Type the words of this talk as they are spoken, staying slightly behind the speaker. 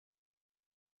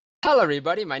Hello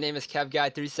everybody, my name is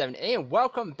KevGuy37A and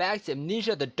welcome back to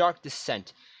Amnesia The Dark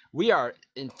Descent. We are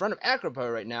in front of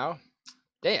Agrippa right now.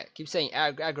 Dang it, keep saying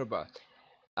Agrippa.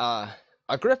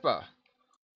 Agrippa.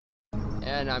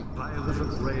 And I was a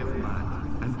brave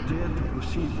man and dared to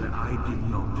proceed where I did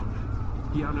not.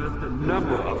 He unearthed a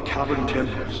number of cavern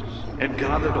temples and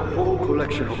gathered a whole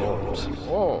collection of orbs.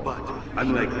 Oh. But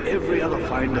unlike every other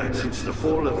finder since the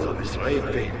fall of the Israel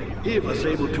fame, he was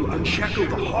able to unshackle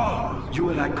the horror you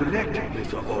and I connected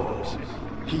with the orbs.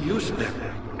 He used them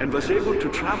and was able to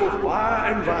travel far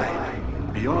and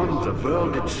wide, beyond the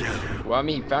world itself. Well, I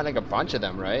mean, he found like a bunch of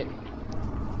them, right?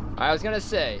 I was gonna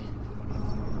say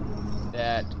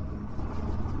that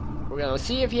we're gonna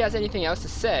see if he has anything else to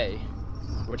say,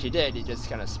 which he did. He just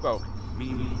kind of spoke,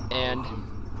 and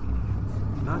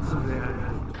Not so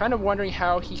very. kind of wondering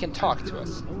how he can talk to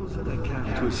us. All that I can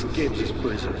to escape this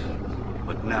prison.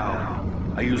 But now,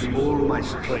 I use all my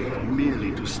strength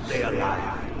merely to stay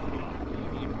alive.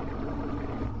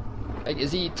 Like,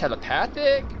 is he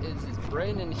telepathic? Is his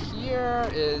brain in here?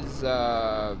 Is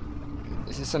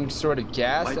this some sort of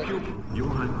gas? My pupil,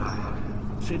 Johann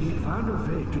Weyer, said he found a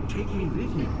way to take me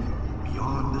with him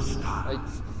beyond the stars. Like,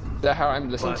 is that how I'm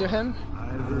listening to him?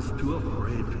 I was too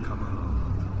afraid to come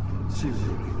along.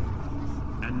 Seriously.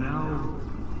 And now,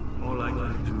 all I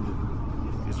can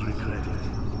do is regret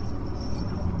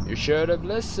it. You should have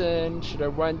listened. Should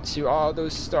have went to all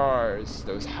those stars,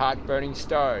 those hot burning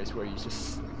stars, where you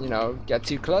just, you know, get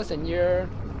too close and you're,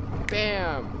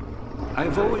 bam.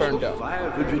 I've always Burned hoped up.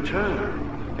 Fire would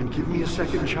return and give me a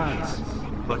second chance.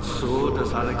 But so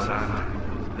does Alexander.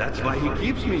 That's why he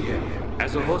keeps me here,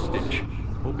 as a hostage,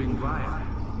 hoping Fire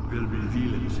will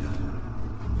reveal himself.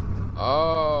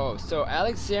 Oh, so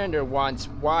Alexander wants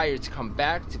Wire to come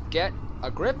back to get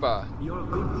Agrippa. You're a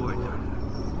good boy, Daniel,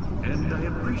 and I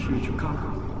appreciate your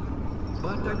company.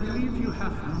 But I believe you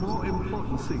have more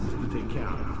important things to take care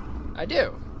of. I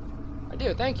do,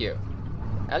 thank you.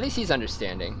 At least he's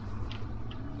understanding.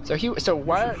 So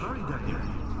Wire... Hurry, Daniel.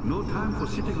 No time for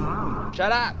sitting around.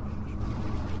 Shut up!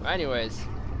 Anyways,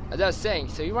 as I was saying,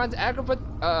 so he wants Agrippa,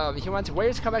 he wants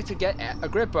Wire to come back to get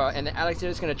Agrippa, and then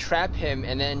Alexander's gonna trap him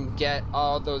and then get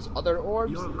all those other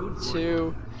orbs You're a good boy.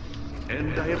 to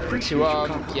And I appreciate your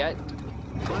company. get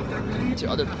But I believe to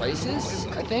other places,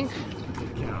 I think. to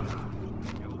take care of.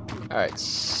 Alright,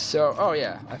 so, oh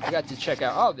yeah, I forgot to check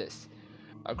out all this.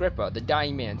 Agrippa, the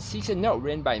dying man, seeks a note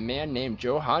written by a man named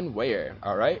Johann Weyer.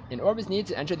 Alright, an orb is needed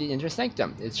to enter the inner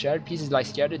sanctum. Its shattered pieces lie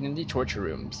scattered in the torture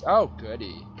rooms. Oh,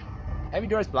 goody. Heavy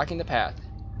doors blocking the path.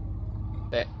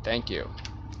 Thank you.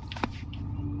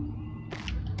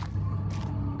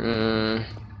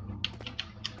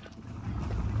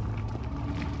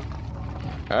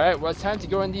 Alright, well, it's time to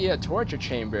go in the torture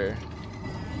chamber.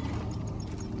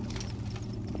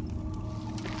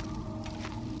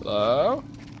 Hello?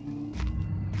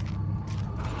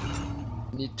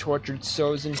 Need tortured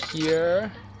souls in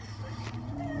here.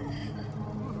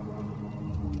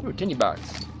 Ooh, tinny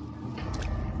box.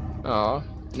 Oh,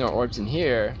 no orbs in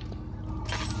here.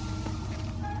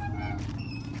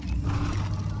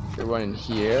 There's one in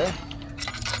here.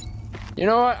 You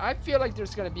know what? I feel like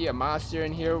there's gonna be a monster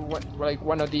in here. Like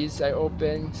one of these I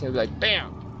open. It's gonna be like,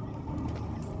 BAM!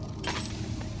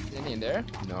 Is anything in there?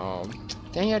 No.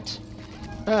 Dang it.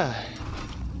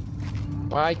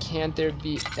 Why can't there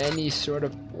be any sort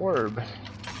of orb?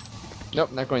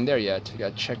 Nope, not going there yet. I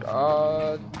gotta check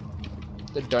all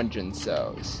the dungeon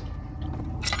cells.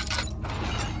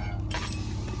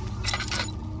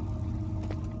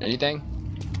 Anything?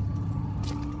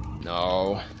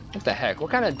 No. What the heck? What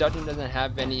kind of dungeon doesn't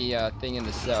have any thing in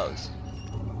the cells?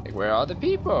 Like, where are all the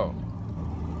people?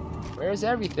 Where's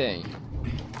everything?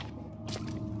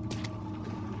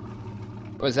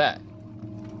 What was that?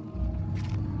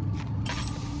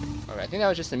 Okay, I think that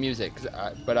was just the music,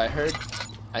 but I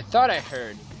thought I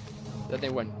heard that they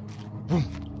went boom.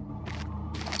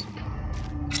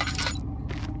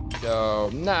 So,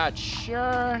 not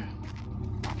sure.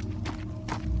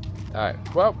 Alright,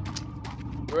 well,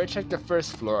 we already checked the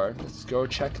first floor. Let's go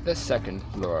check the second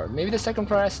floor. Maybe the second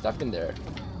floor has stuff in there.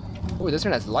 Oh, this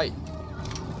one has light.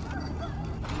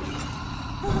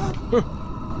 Oh.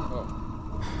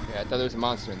 Okay, I thought there was a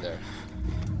monster in there.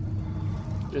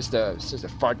 It's just a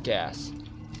fart gas.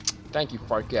 Thank you,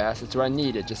 fart gas. That's what I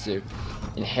needed, just to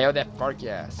inhale that fart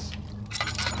gas.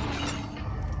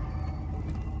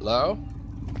 Hello?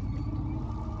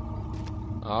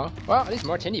 Oh, well, at least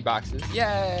more tinny boxes.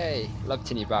 Yay! Love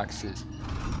tinny boxes.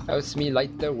 Helps me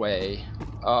light the way.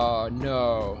 Oh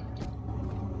no.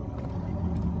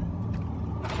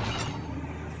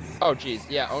 Oh jeez,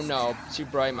 yeah, oh no. Too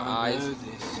bright, my eyes.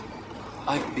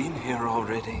 I've been here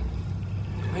already.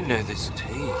 I know this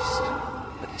taste.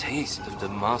 A taste of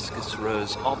Damascus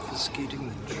rose obfuscating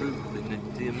the truth in a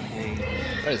dim haze.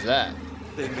 What is that?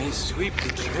 They may sweep the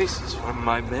traces from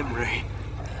my memory,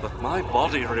 but my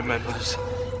body remembers.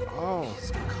 Oh.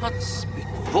 These cuts speak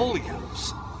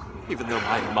volumes, even though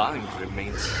my mind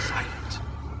remains silent.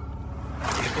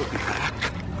 They will be back.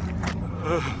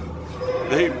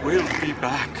 They will be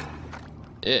back.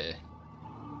 Eh.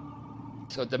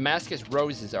 So Damascus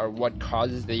roses are what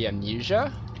causes the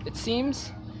amnesia, it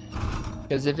seems?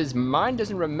 Because if his mind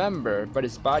doesn't remember, but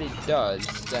his body does,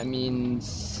 that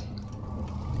means...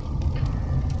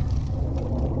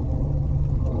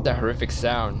 That horrific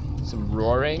sound. Some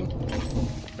roaring?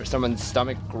 Or someone's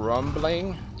stomach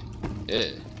grumbling?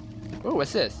 Ew. Ooh,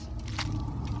 what's this?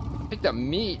 Picked up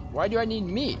meat. Why do I need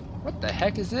meat? What the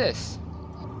heck is this?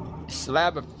 A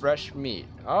slab of fresh meat.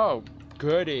 Oh,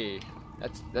 goody.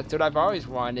 That's what I've always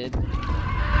wanted.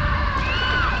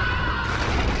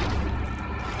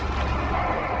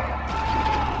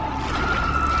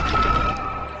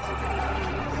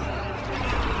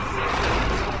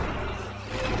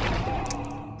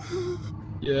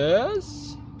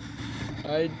 Yes?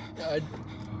 I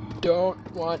don't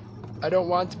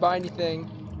want to buy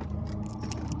anything.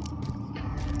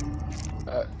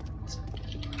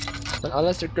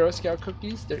 Unless they're Girl Scout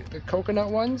cookies, they're the coconut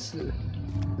ones,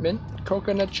 mint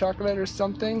coconut chocolate or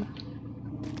something.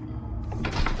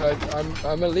 I'm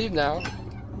gonna leave now.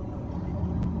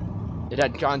 It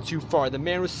had gone too far. The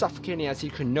man was suffocating as he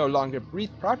could no longer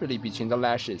breathe properly between the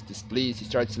lashes. Displeased, he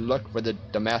starts to look for the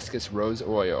Damascus rose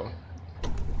oil.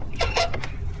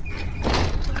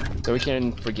 So we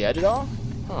can forget it all?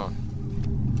 Huh.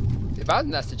 If I was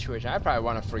in that situation, I'd probably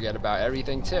want to forget about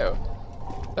everything too.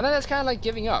 But then that's kind of like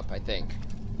giving up, I think.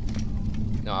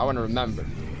 No, I want to remember.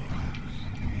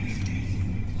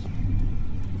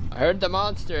 I heard the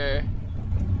monster.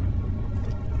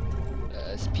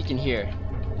 Let's peek in here.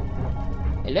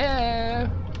 Hello?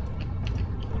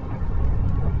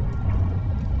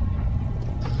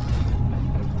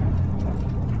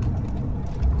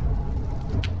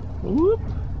 Whoop.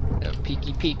 A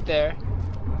peeky peek there.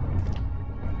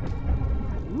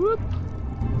 Whoop.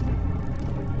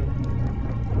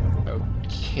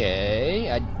 Okay,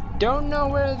 I don't know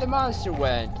where the monster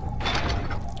went.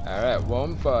 Alright,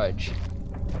 won't budge.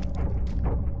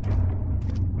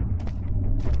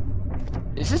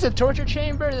 Is this a torture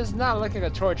chamber? It does not look like a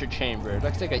torture chamber. It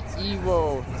looks like an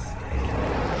evil...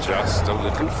 Just a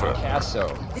little further.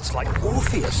 Castle. It's like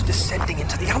Orpheus descending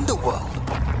into the underworld.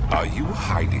 Are you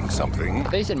hiding something?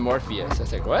 They said Morpheus. I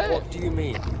was like, what? What do you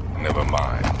mean? Never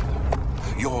mind.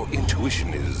 Your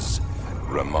intuition is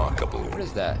remarkable. What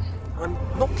is that? I'm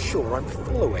not sure I'm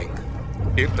following.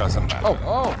 It doesn't matter.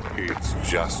 Oh. It's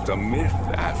just a myth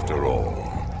after all.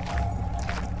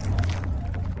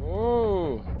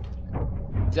 Oh.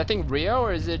 Is that thing real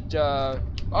or is it,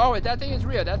 Oh, that thing is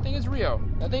real. That thing is real.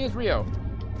 That thing is real.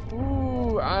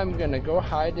 Ooh, I'm gonna go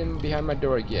hide him behind my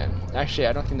door again. Actually,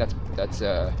 I don't think that's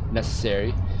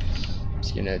necessary. I'm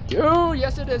just gonna do... Oh,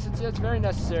 yes it is. It's very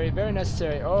necessary. Very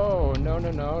necessary. Oh, no.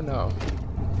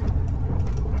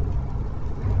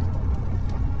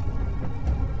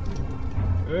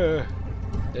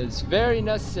 It's very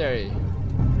necessary.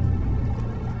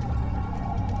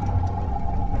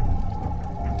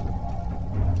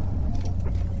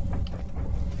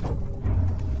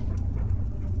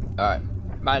 Alright,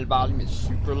 my volume is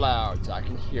super loud so I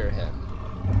can hear him.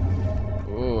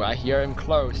 Ooh, I hear him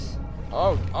close.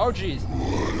 Oh jeez.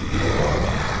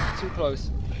 Too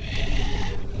close.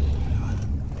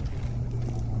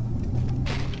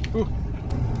 Ooh.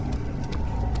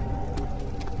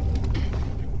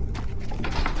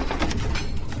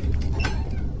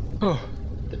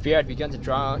 The fear had begun to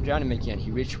drown him again.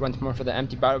 He reached once more for the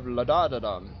empty bottle of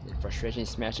Ladadadum. In frustration, he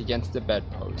smashed against the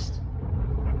bedpost.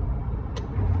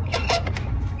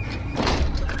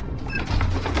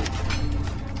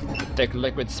 Thick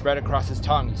liquid spread across his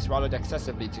tongue. He swallowed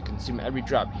excessively to consume every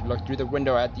drop. He looked through the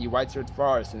window at the white-spread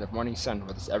forest and the morning sun.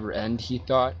 Will this ever end, he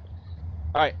thought.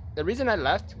 Alright, the reason I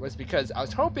left was because I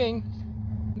was hoping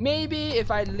maybe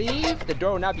if I leave, the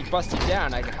door will not be busted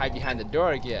down. I could hide behind the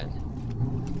door again.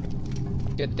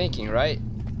 Good thinking, right?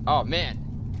 Oh, man.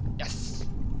 Yes.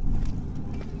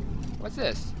 What's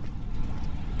this?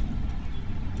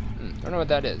 I don't know what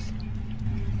that is.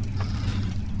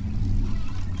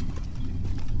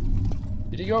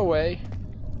 Did he go away?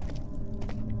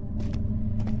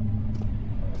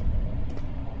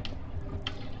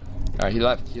 Alright, he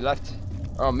left.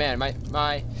 Oh man,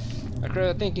 my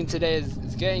critical thinking today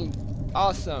is getting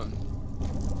awesome.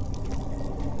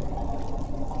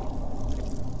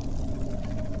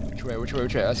 Which way? Which way?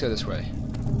 Which way? Let's go this way.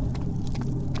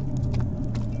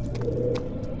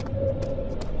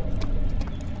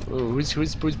 Ooh,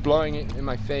 who's blowing it in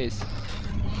my face?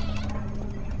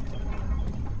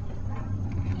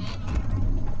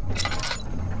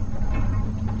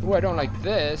 Ooh, I don't like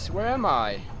this. Where am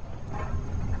I?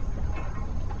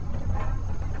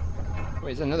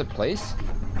 Wait, is that another place?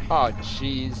 Oh,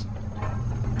 jeez.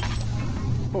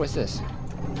 What is this?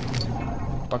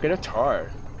 Bucket of tar.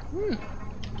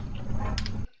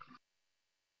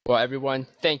 Well, everyone,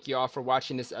 thank you all for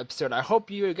watching this episode. I hope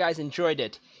you guys enjoyed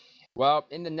it. Well,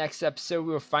 in the next episode,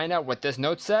 we will find out what this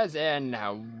note says and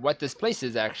what this place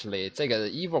is actually. It's like an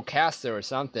evil castle or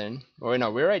something. Or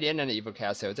no, we're already in an evil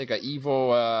castle. It's like an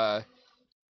evil,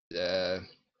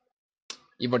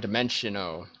 evil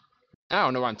dimensional. I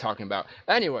don't know what I'm talking about.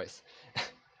 Anyways.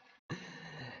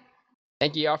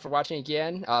 Thank you all for watching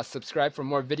again. Subscribe for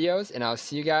more videos, and I'll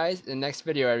see you guys in the next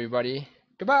video, everybody.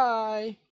 Goodbye!